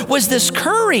over was this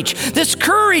courage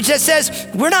that says,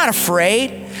 we're not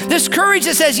afraid. This courage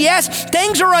that says, yes,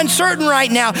 things are uncertain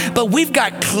right now, but we've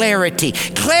got clarity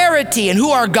in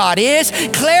who our God is,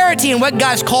 clarity in what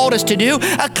God's called us to do,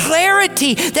 a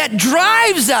clarity that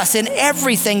drives us in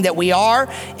everything that we are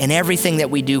and everything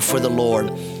that we do for the Lord.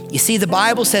 You see, the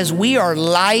Bible says we are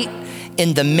light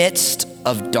in the midst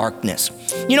of darkness.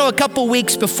 A couple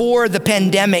weeks before the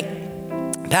pandemic,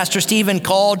 Pastor Stephen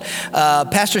called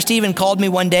me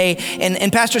one day,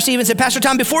 and Pastor Stephen said, Pastor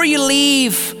Tom, before you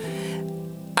leave,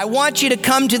 I want you to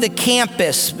come to the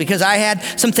campus because I had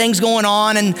some things going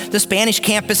on and the Spanish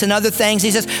campus and other things.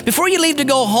 He says, before you leave to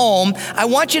go home, I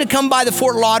want you to come by the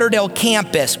Fort Lauderdale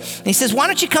campus. And he says, why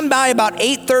don't you come by about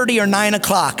 8:30 or 9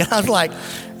 o'clock? And I was like,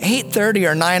 8:30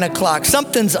 or 9 o'clock,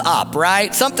 something's up,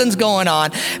 right? Something's going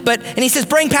on. And he says,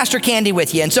 bring Pastor Candy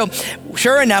with you. And so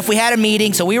sure enough, we had a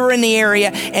meeting. So we were in the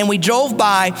area and we drove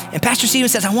by and Pastor Stephen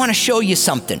says, I want to show you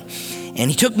something. And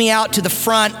he took me out to the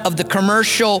front of the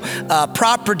commercial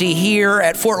property here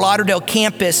at Fort Lauderdale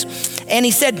campus. And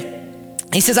he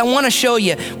says, I want to show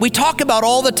you. We talk about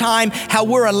all the time how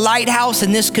we're a lighthouse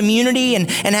in this community. And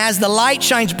as the light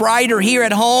shines brighter here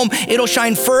at home, it'll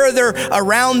shine further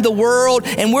around the world.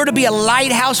 And we're to be a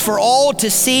lighthouse for all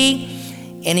to see.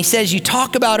 And he says, you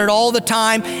talk about it all the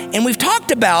time. And we've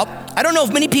talked about I don't know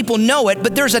if many people know it,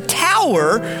 but there's a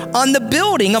tower on the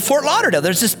building of Fort Lauderdale.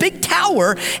 There's this big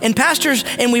tower, and pastors,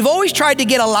 and we've always tried to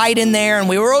get a light in there, and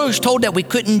we were always told that we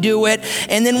couldn't do it.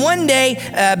 And then one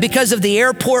day, because of the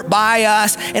airport by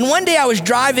us, and one day I was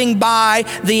driving by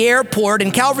the airport,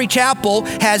 and Calvary Chapel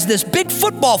has this big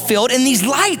football field, and these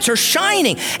lights are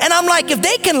shining. And I'm like, if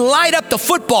they can light up the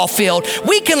football field,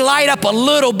 we can light up a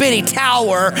little bitty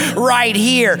tower right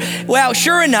here. Well,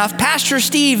 sure enough, Pastor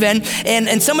Stephen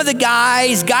and some of the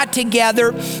guys got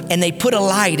together, and they put a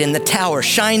light in the tower,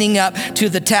 shining up to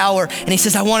the tower. And he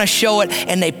says, I want to show it.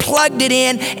 And they plugged it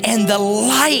in, and the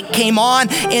light came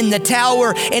on in the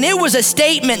tower. And it was a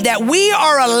statement that we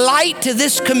are a light to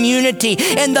this community,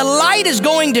 and the light is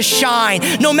going to shine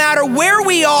no matter where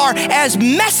we are as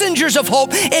messengers of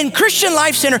hope in Christian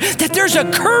Life Center, that there's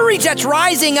a courage that's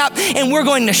rising up, and we're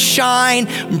going to shine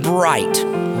bright.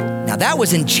 Now that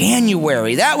was in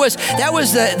January. That was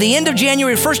the end of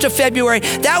January, 1st of February.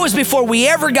 That was before we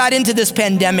ever got into this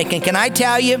pandemic. And can I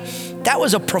tell you, that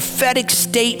was a prophetic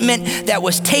statement that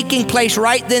was taking place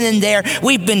right then and there.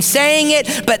 We've been saying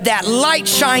it, but that light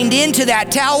shined into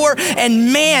that tower.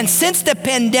 And man, since the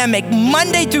pandemic,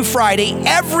 Monday through Friday,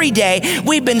 every day,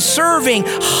 we've been serving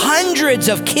hundreds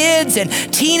of kids and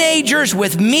teenagers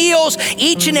with meals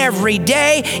each and every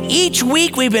day. Each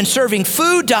week, we've been serving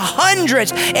food to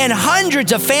hundreds and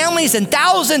hundreds of families and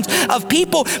thousands of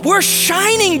people. We're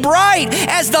shining bright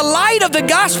as the light of the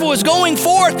gospel is going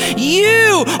forth.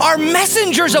 You are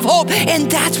messengers of hope, and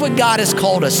that's what God has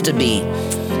called us to be.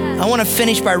 I want to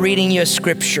finish by reading you a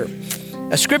scripture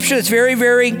that's very,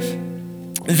 very,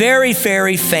 very,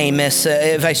 very famous.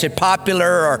 If I said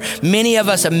popular, or many of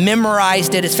us have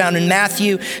memorized it. It's found in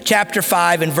Matthew chapter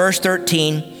 5 and verse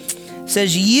 13. It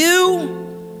says,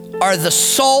 you are the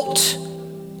salt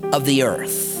of the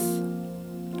earth.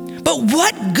 But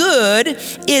what good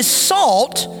is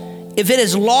salt if it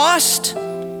has lost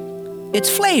its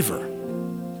flavor?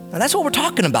 Now that's what we're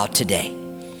talking about today.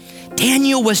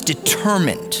 Daniel was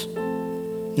determined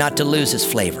not to lose his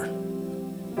flavor.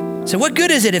 So what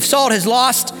good is it if salt has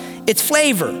lost its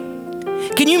flavor?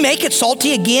 Can you make it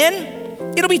salty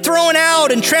again? It'll be thrown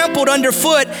out and trampled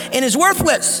underfoot and is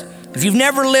worthless. If you've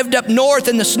never lived up north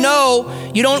in the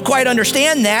snow, you don't quite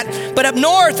understand that. But up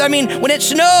north, when it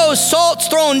snows, salt's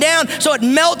thrown down, so it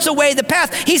melts away the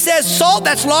path. He says salt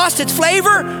that's lost its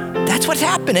flavor, that's what's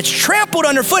happened. It's trampled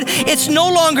underfoot. It's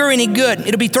no longer any good.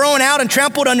 It'll be thrown out and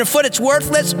trampled underfoot. It's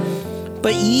worthless.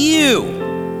 But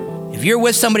you, if you're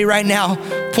with somebody right now,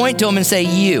 point to them and say,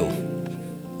 you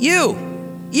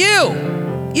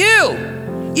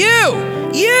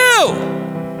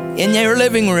in your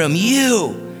living room,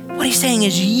 you. What he's saying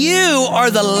is you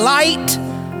are the light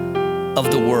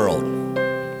of the world.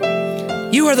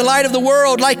 You are the light of the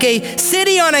world, like a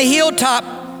city on a hilltop.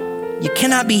 You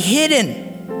cannot be hidden.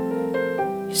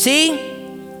 See,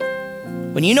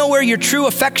 when you know where your true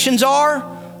affections are,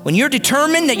 when you're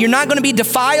determined that you're not going to be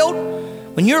defiled,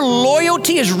 when your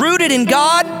loyalty is rooted in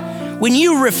God, when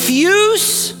you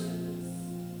refuse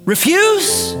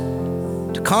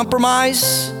to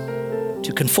compromise,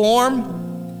 to conform,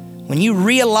 when you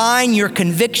realign your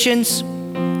convictions.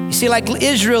 You see, like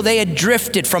Israel, they had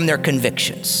drifted from their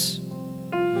convictions.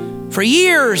 For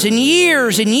years and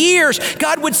years and years,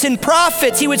 God would send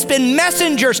prophets. He would send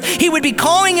messengers. He would be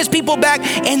calling his people back,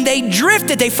 and they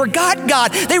drifted. They forgot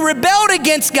God. They rebelled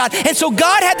against God. And so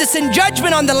God had to send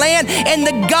judgment on the land, and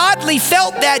the godly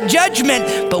felt that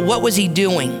judgment. But what was he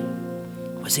doing?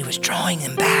 He was drawing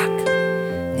them back.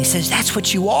 And he says, that's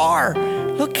what you are.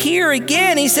 Look here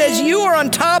again. He says, you are on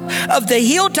top of the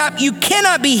hilltop. You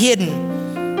cannot be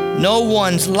hidden. No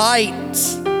one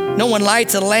lights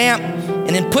a lamp and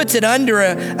then puts it under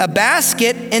a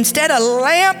basket. Instead, a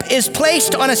lamp is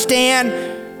placed on a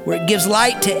stand where it gives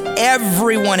light to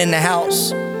everyone in the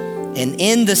house. And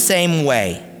in the same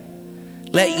way,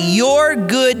 let your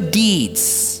good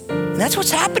deeds, and that's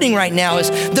what's happening right now, is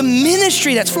the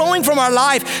ministry that's flowing from our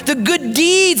life, the good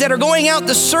deeds that are going out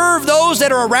to serve those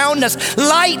that are around us,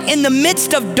 light in the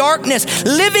midst of darkness,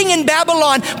 living in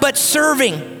Babylon, but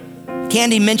serving.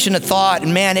 Candy mentioned a thought,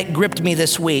 and man, it gripped me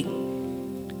this week.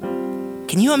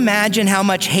 Can you imagine how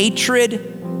much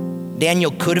hatred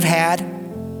Daniel could have had?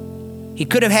 He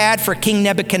could have had for King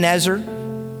Nebuchadnezzar.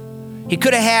 He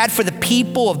could have had for the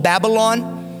people of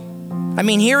Babylon.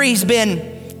 Here he's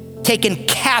been taken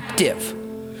captive,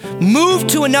 moved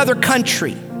to another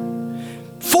country,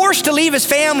 forced to leave his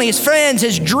family, his friends,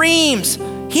 his dreams.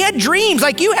 He had dreams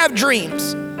like you have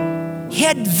dreams. He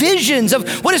had visions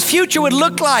of what his future would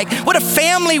look like, what a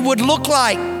family would look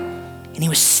like. And he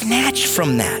was snatched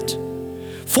from that,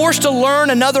 forced to learn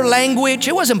another language.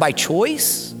 It wasn't by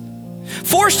choice.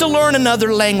 forced to learn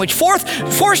another language,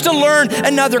 forced to learn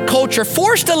another culture,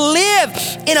 forced to live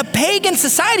in a pagan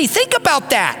society. Think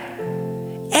about that.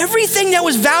 Everything that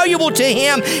was valuable to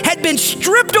him had been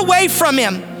stripped away from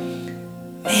him.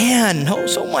 Man,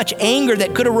 so much anger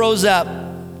that could have rose up.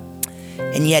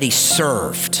 And yet he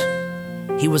served.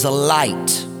 He was a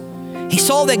light. He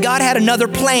saw that God had another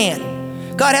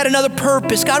plan. God had another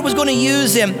purpose. God was going to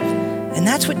use him. And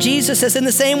that's what Jesus says. In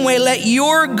the same way, let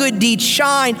your good deeds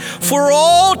shine for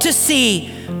all to see.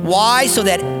 Why? So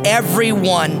that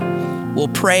everyone will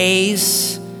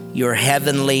praise your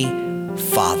heavenly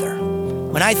Father.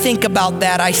 When I think about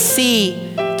that, I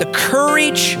see the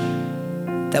courage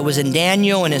that was in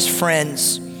Daniel and his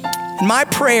friends. And my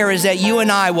prayer is that you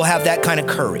and I will have that kind of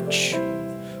courage.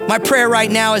 My prayer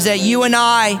right now is that you and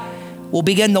I will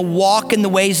begin to walk in the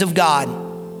ways of God,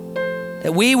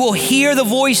 that we will hear the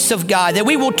voice of God, that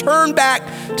we will turn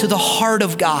back to the heart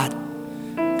of God,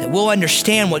 that we'll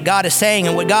understand what God is saying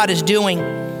and what God is doing.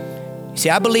 You see,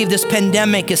 I believe this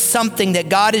pandemic is something that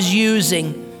God is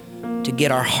using to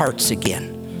get our hearts again.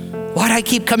 Why do I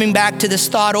keep coming back to this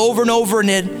thought over and over?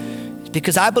 It's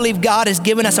because I believe God has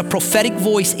given us a prophetic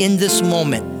voice in this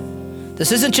moment.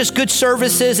 This isn't just good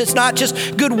services. It's not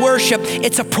just good worship.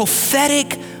 It's a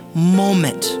prophetic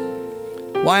moment.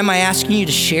 Why am I asking you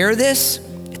to share this?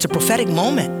 It's a prophetic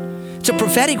moment. It's a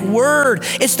prophetic word.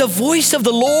 It's the voice of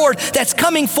the Lord that's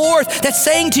coming forth, that's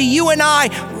saying to you and I,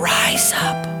 rise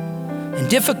up. In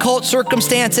difficult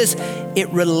circumstances, it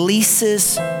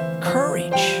releases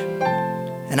courage.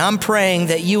 And I'm praying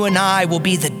that you and I will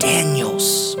be the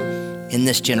Daniels in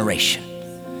this generation.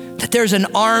 That there's an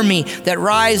army that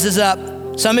rises up.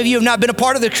 Some of you have not been a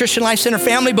part of the Christian Life Center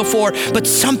family before, but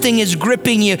something is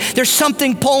gripping you. There's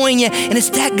something pulling you, and it's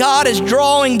that God is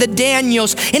drawing the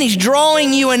Daniels, and he's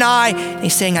drawing you and I, and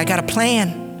he's saying, I got a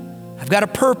plan. I've got a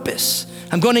purpose.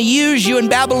 I'm going to use you in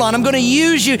Babylon. I'm going to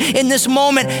use you in this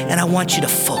moment, and I want you to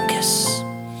focus.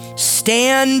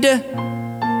 Stand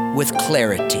with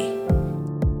clarity.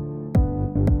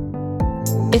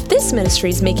 If this ministry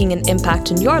is making an impact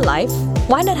in your life,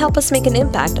 why not help us make an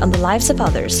impact on the lives of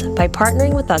others by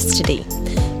partnering with us today?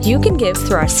 You can give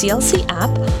through our CLC app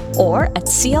or at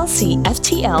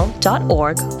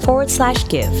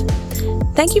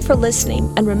clcftl.org/give. Thank you for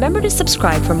listening, and remember to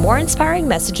subscribe for more inspiring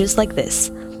messages like this.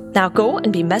 Now go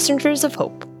and be messengers of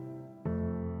hope.